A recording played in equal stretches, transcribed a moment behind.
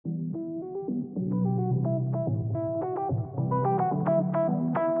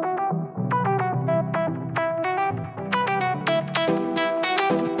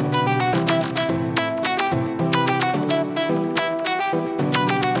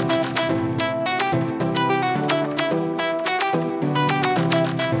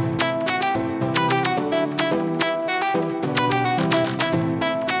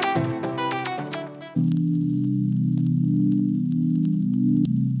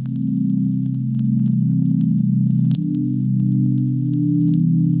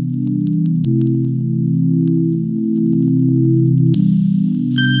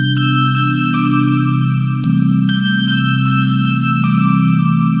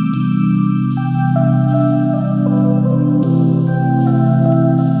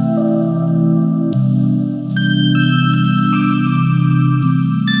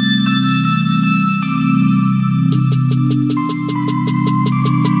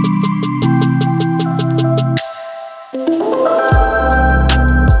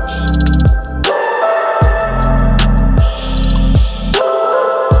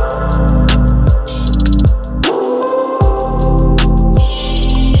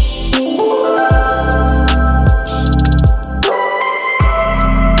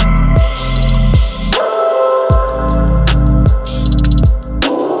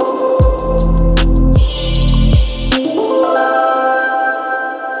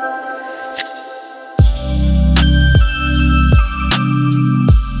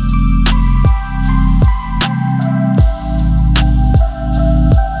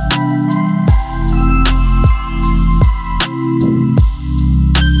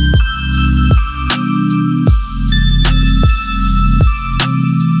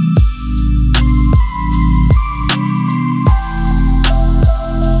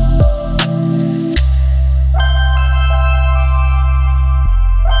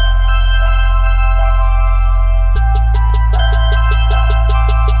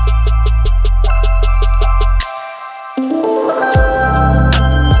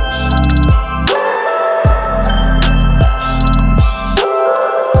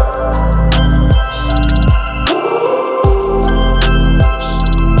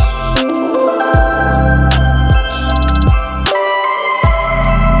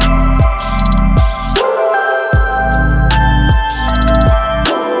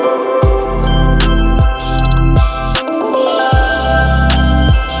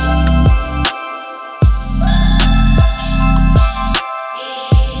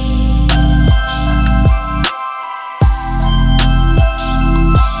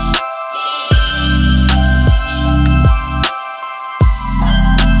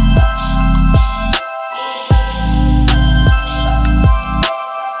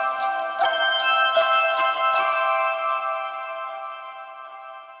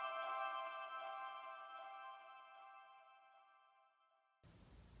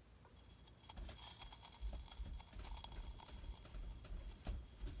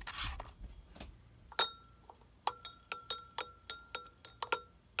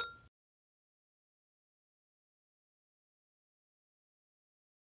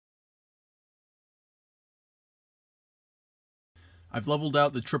I've leveled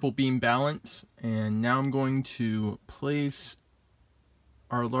out the triple beam balance, and now I'm going to place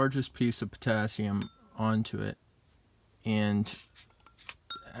our largest piece of potassium onto it and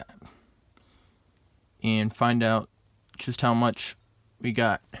find out just how much we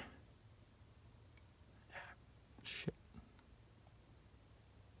got. Shit.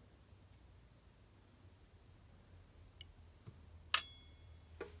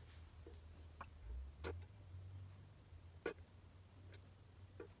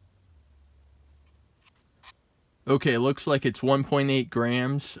 Okay, looks like it's 1.8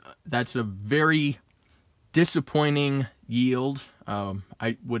 grams. That's a very disappointing yield.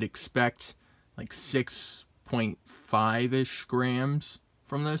 I would expect like 6.5-ish grams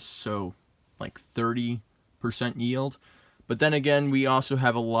from this, so like 30% yield. But then again, we also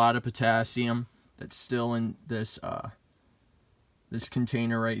have a lot of potassium that's still in this this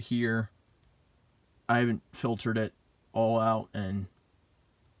container right here. I haven't filtered it all out and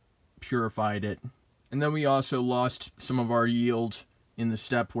purified it. And then we also lost some of our yield in the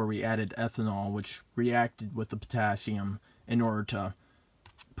step where we added ethanol, which reacted with the potassium in order to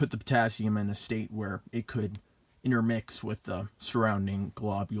put the potassium in a state where it could intermix with the surrounding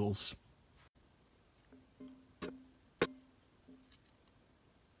globules.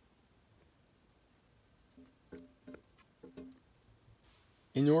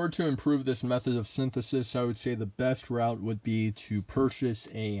 In order to improve this method of synthesis, I would say the best route would be to purchase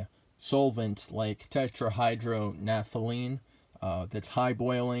a solvent like tetrahydronaphthalene that's high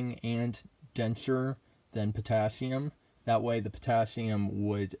boiling and denser than potassium. That way the potassium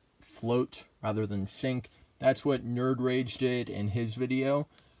would float rather than sink. That's what Nurdrage did in his video.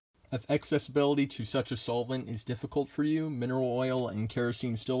 If accessibility to such a solvent is difficult for you, mineral oil and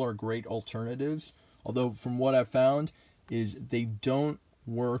kerosene still are great alternatives. Although from what I've found is they don't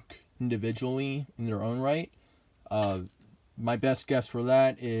work individually in their own right. My best guess for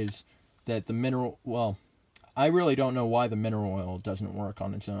that is that the mineral, well, I really don't know why the mineral oil doesn't work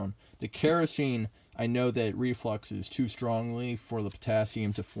on its own. The kerosene, I know that it refluxes too strongly for the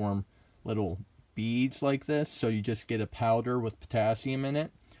potassium to form little beads like this, so you just get a powder with potassium in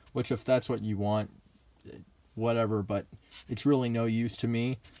it, which if that's what you want, whatever, but it's really no use to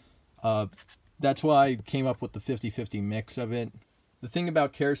me. That's why I came up with the 50-50 mix of it. The thing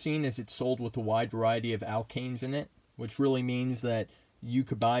about kerosene is it's sold with a wide variety of alkanes in it, which really means that you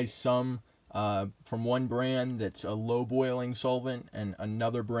could buy some from one brand that's a low boiling solvent and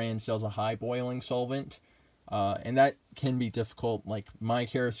another brand sells a high boiling solvent. And that can be difficult. Like my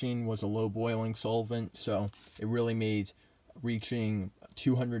kerosene was a low boiling solvent, so it really made reaching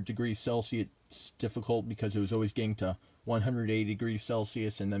 200 degrees Celsius difficult because it was always getting to 180 degrees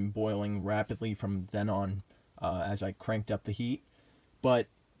Celsius and then boiling rapidly from then on as I cranked up the heat. But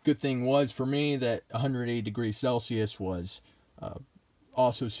good thing was for me that 180 degrees Celsius was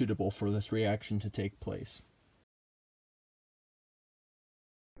also suitable for this reaction to take place.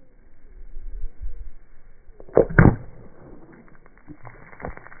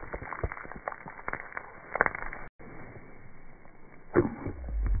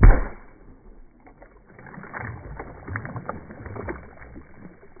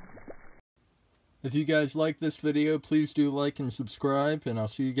 If you guys like this video, please do like and subscribe, and I'll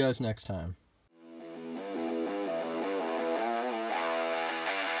see you guys next time.